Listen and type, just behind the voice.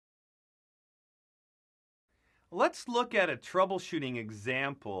Let's look at a troubleshooting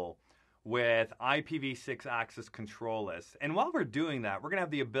example with IPv6 access control lists. And while we're doing that, we're going to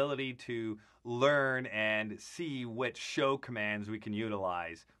have the ability to learn and see which show commands we can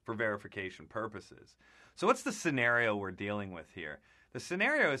utilize for verification purposes. So what's the scenario we're dealing with here? The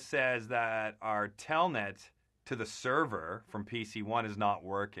scenario says that our telnet to the server from PC1 is not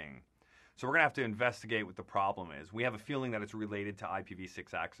working. So we're going to have to investigate what the problem is. We have a feeling that it's related to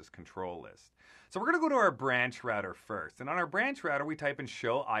IPv6 access control list. So we're going to go to our branch router first. And on our branch router, we type in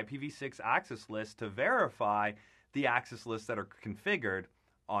show IPv6 access list to verify the access lists that are configured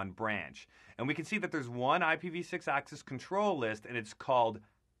on branch. And we can see that there's one IPv6 access control list, and it's called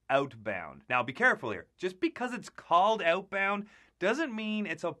outbound. Now, be careful here. Just because it's called outbound doesn't mean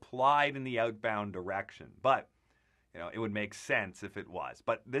it's applied in the outbound direction. But it would make sense if it was.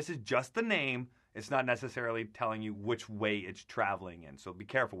 But this is just the name. It's not necessarily telling you which way it's traveling in. So be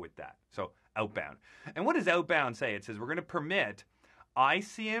careful with that. So outbound. And what does outbound say? It says we're going to permit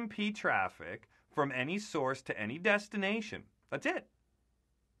ICMP traffic from any source to any destination. That's it.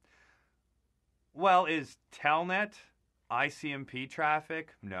 Well, is Telnet ICMP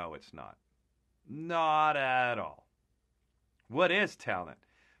traffic? No, it's not. Not at all. What is Telnet?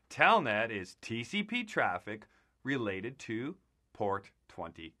 Telnet is TCP traffic related to port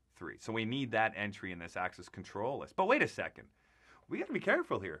 23. So we need that entry in this access control list. But wait a second. We got to be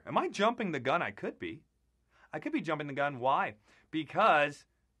careful here. Am I jumping the gun? I could be. I could be jumping the gun. Why? Because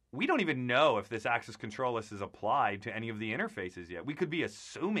we don't even know if this access control list is applied to any of the interfaces yet. We could be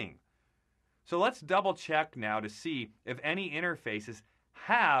assuming. So let's double check now to see if any interfaces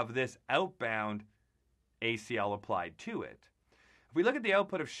have this outbound ACL applied to it. If we look at the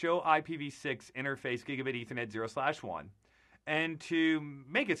output of show IPv6 interface gigabit Ethernet 0/1, and to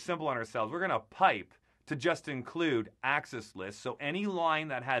make it simple on ourselves, we're going to pipe to just include access lists, so any line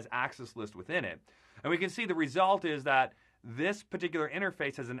that has access list within it. And we can see the result is that this particular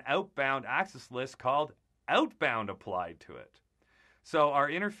interface has an outbound access list called outbound applied to it. So our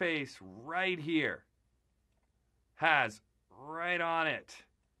interface right here has right on it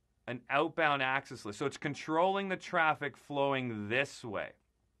an outbound access list. So it's controlling the traffic flowing this way.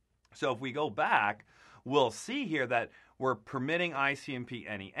 So if we go back, we'll see here that we're permitting ICMP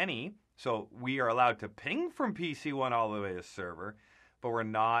any. So we are allowed to ping from PC1 all the way to server, but we're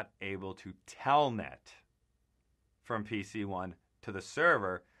not able to telnet from PC1 to the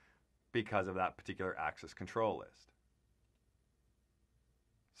server because of that particular access control list.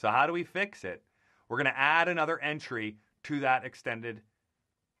 So how do we fix it? We're going to add another entry to that extended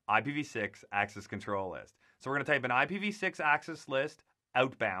IPv6 access control list. So we're going to type in IPv6 access list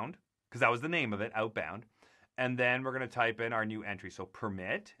outbound, because that was the name of it, outbound. And then we're going to type in our new entry. So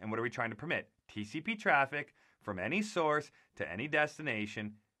permit, and what are we trying to permit? TCP traffic from any source to any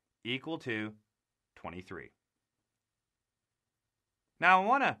destination equal to 23. Now I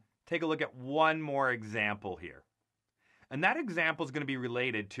want to take a look at one more example here. And that example is going to be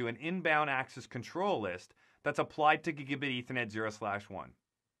related to an inbound access control list that's applied to gigabit Ethernet 0/1.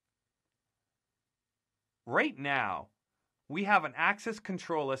 Right now, we have an access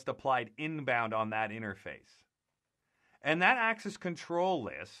control list applied inbound on that interface. And that access control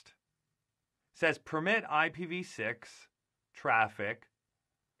list says permit IPv6 traffic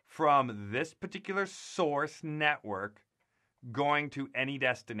from this particular source network going to any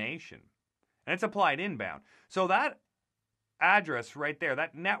destination. And it's applied inbound. So that address right there,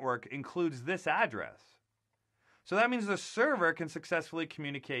 that network includes this address. So that means the server can successfully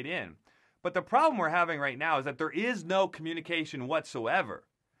communicate in. But the problem we're having right now is that there is no communication whatsoever.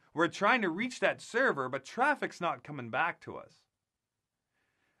 We're trying to reach that server, but traffic's not coming back to us.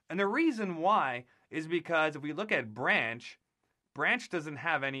 And the reason why is because if we look at branch doesn't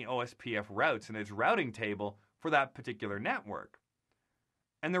have any OSPF routes in its routing table for that particular network.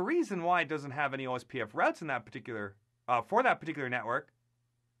 And the reason why it doesn't have any OSPF routes in that particular for that particular network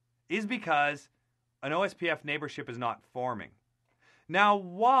is because an OSPF neighborship is not forming. Now,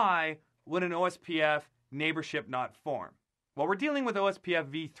 why would an OSPF neighborship not form? Well, we're dealing with OSPF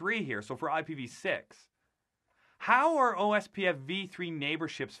v3 here, so for IPv6. How are OSPF v3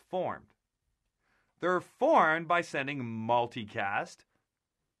 neighborships formed? They're formed by sending multicast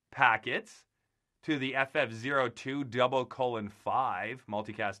packets to the FF02:5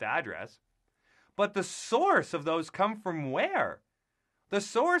 multicast address. But the source of those come from where? The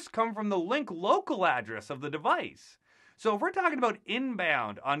source come from the link local address of the device. So if we're talking about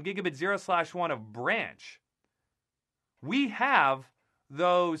inbound on gigabit 0/1 of branch, we have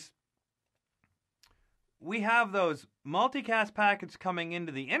those multicast packets coming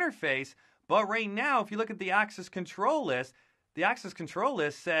into the interface, but right now, if you look at the access control list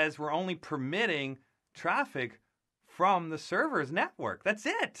says we're only permitting traffic from the server's network. That's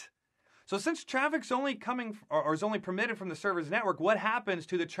it. So since traffic's only coming or is only permitted from the server's network, what happens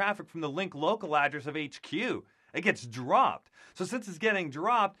to the traffic from the link local address of HQ? It gets dropped. So since it's getting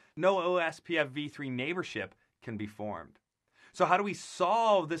dropped, no OSPF v3 neighborship can be formed. So how do we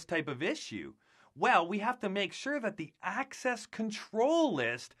solve this type of issue? Well, we have to make sure that the access control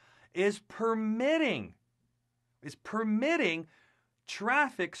list is permitting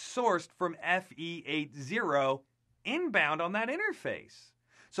traffic sourced from FE80 inbound on that interface.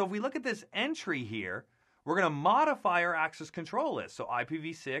 So if we look at this entry here, we're going to modify our access control list. So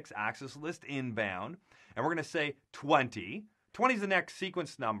IPv6 access list inbound, and we're going to say 20. 20 is the next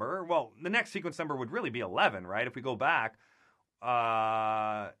sequence number. Well, the next sequence number would really be 11, right? If we go back,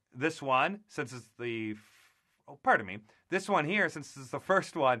 this one, since it's this one here, since it's the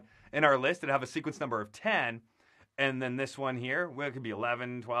first one in our list, it'd have a sequence number of 10. And then this one here, well, it could be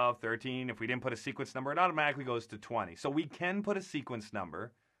 11, 12, 13. If we didn't put a sequence number, it automatically goes to 20. So we can put a sequence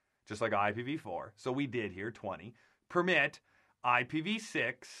number, just like IPv4. So we did here, 20. Permit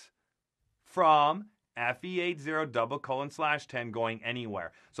IPv6 from FE80:10 going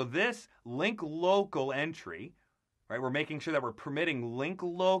anywhere. So this link local entry, right, we're making sure that we're permitting link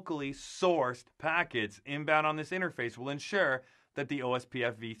locally sourced packets inbound on this interface will ensure that the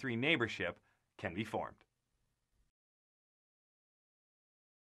OSPF v3 neighborship can be formed.